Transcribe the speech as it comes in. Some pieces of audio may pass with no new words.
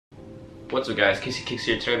What's up guys, Casey Kicks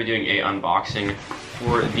here. Today I'll be doing a unboxing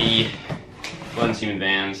for the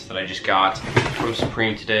Vans that I just got from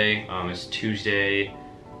Supreme today. It's Tuesday,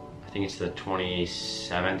 I think it's the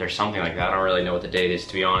 27th or something like that. I don't really know what the date is,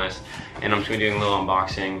 to be honest. And I'm just gonna be doing a little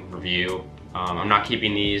unboxing review. I'm not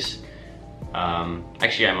keeping these.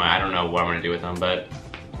 Actually I might, I don't know what I'm gonna do with them, but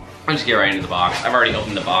I'll just get right into the box. I've already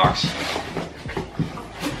opened the box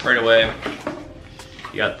right away.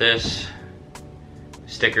 You got this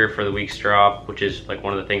sticker for the week's drop, which is like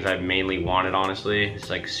one of the things I've mainly wanted, honestly. It's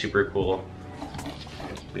like super cool.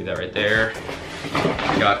 Leave that right there.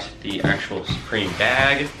 We got the actual Supreme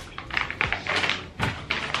bag.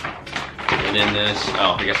 And in this,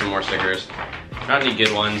 oh, we got some more stickers. Not any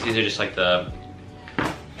good ones. These are just like the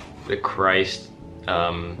Christ,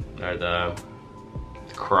 or the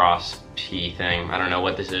cross P thing. I don't know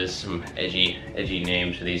what this is. Some edgy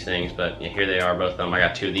names for these things, but yeah, here they are, both of them. I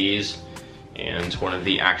got two of these and one of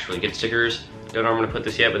the actually good stickers. Don't know where I'm gonna put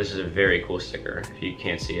this yet, but this is a very cool sticker. If you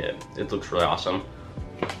can't see it, it looks really awesome.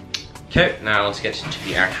 Okay, now let's get to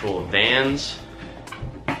the actual Vans.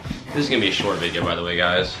 This is gonna be a short video, by the way,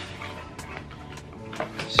 guys.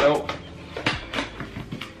 So,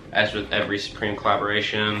 as with every Supreme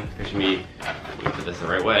collaboration, there's gonna be, let me put this the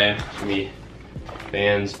right way, there's gonna be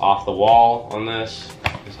Vans off the wall on this.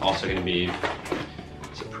 There's also gonna be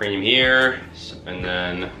Supreme here, and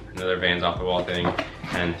then another Vans off the wall thing,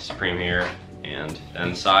 and Supreme here, and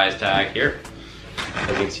then size tag here. As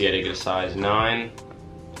you can see, I did get a size 9.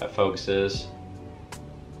 That focuses.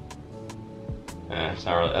 It's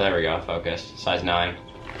not really, there we go, focused. Size 9.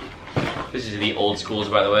 This is the old schools,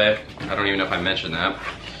 by the way. I don't even know if I mentioned that.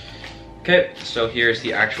 Okay, so here's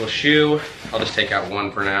the actual shoe. I'll just take out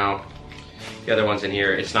one for now. The other one's in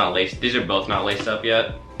here. It's not laced. These are both not laced up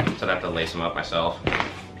yet, so I'd have to lace them up myself.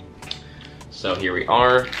 So here we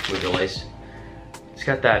are with the lace. It's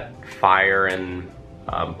got that fire and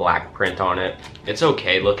black print on it. It's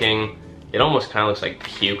okay looking. It almost kind of looks like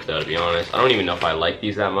puke though, to be honest. I don't even know if I like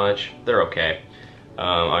these that much. They're okay.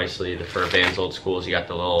 Obviously, for Vans old schools, you got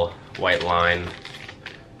the little white line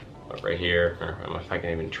right here. Or I don't know if I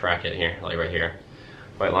can even track it here, like right here.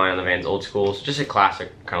 White line on the Vans old schools. Just a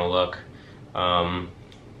classic kind of look. I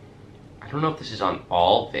don't know if this is on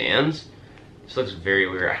all Vans. This looks very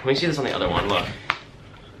weird. Let me see this on the other one, look.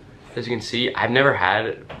 As you can see, I've never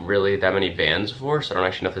had really that many Vans before, so I don't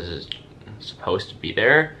actually know if this is supposed to be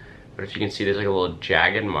there. But if you can see, there's like a little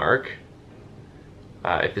jagged mark.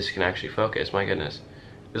 If this can actually focus, my goodness.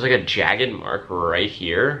 There's like a jagged mark right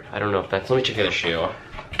here. I don't know if that's, let me check the other shoe.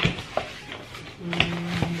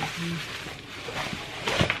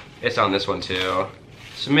 It's on this one too.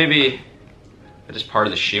 So maybe it's just part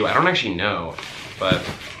of the shoe. I don't actually know, but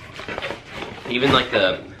even like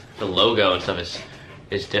the logo and stuff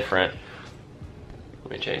is different.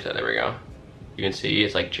 Let me change that, there we go. You can see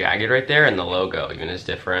it's like jagged right there, and the logo even is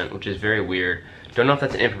different, which is very weird. Don't know if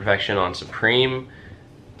that's an imperfection on Supreme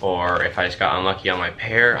or if I just got unlucky on my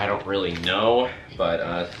pair. I don't really know, but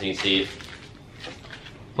as you can see,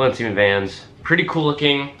 Vans, pretty cool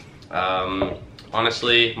looking.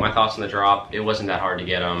 Honestly, my thoughts on the drop, it wasn't that hard to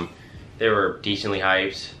get them. They were decently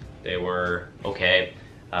hyped. They were okay.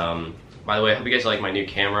 By the way, I hope you guys like my new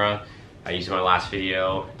camera. I used it in my last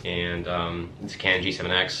video, and it's a Canon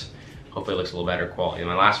G7X. Hopefully it looks a little better quality than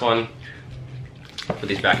my last one. Put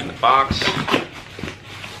these back in the box.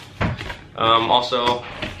 Also,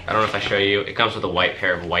 I don't know if I show you, it comes with a white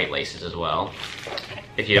pair of white laces as well,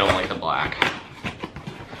 if you don't like the black.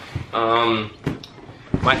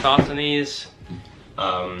 My thoughts on these,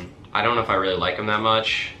 I don't know if I really like them that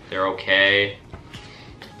much. They're okay.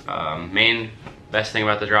 Best thing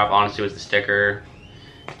about the drop, honestly, was the sticker.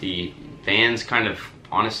 The Vans kind of,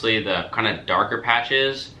 honestly, the kind of darker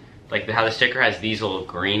patches, like how the sticker has these little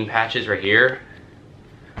green patches right here,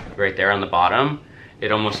 right there on the bottom.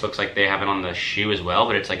 It almost looks like they have it on the shoe as well,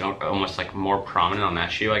 but it's like almost like more prominent on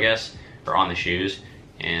that shoe, I guess, or on the shoes.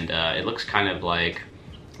 And it looks kind of like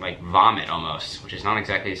vomit almost, which is not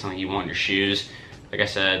exactly something you want in your shoes. Like I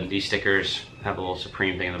said, these stickers have a little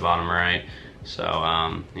Supreme thing in the bottom right. So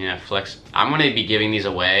yeah, flex. I'm gonna be giving these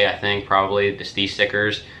away, I think, probably just these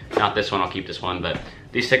stickers. Not this one, I'll keep this one, but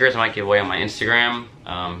these stickers I might give away on my Instagram.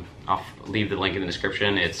 I'll leave the link in the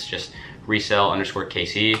description. It's just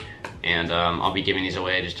resell_KC, and I'll be giving these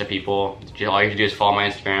away just to people. All you have to do is follow my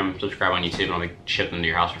Instagram, subscribe on YouTube, and I'll be shipping them to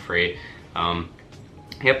your house for free.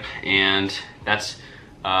 Yep, and that's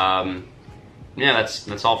yeah,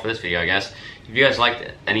 that's all for this video, I guess. If you guys liked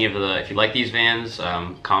any of the, if you like these Vans,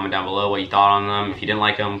 comment down below what you thought on them. If you didn't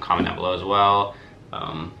like them, comment down below as well.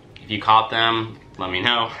 If you caught them, let me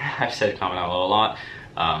know. I've said comment down below a lot.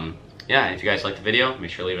 yeah, if you guys like the video,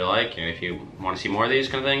 make sure to leave it a like. And if you want to see more of these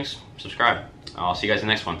kind of things, subscribe. I'll see you guys in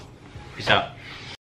the next one. Peace out.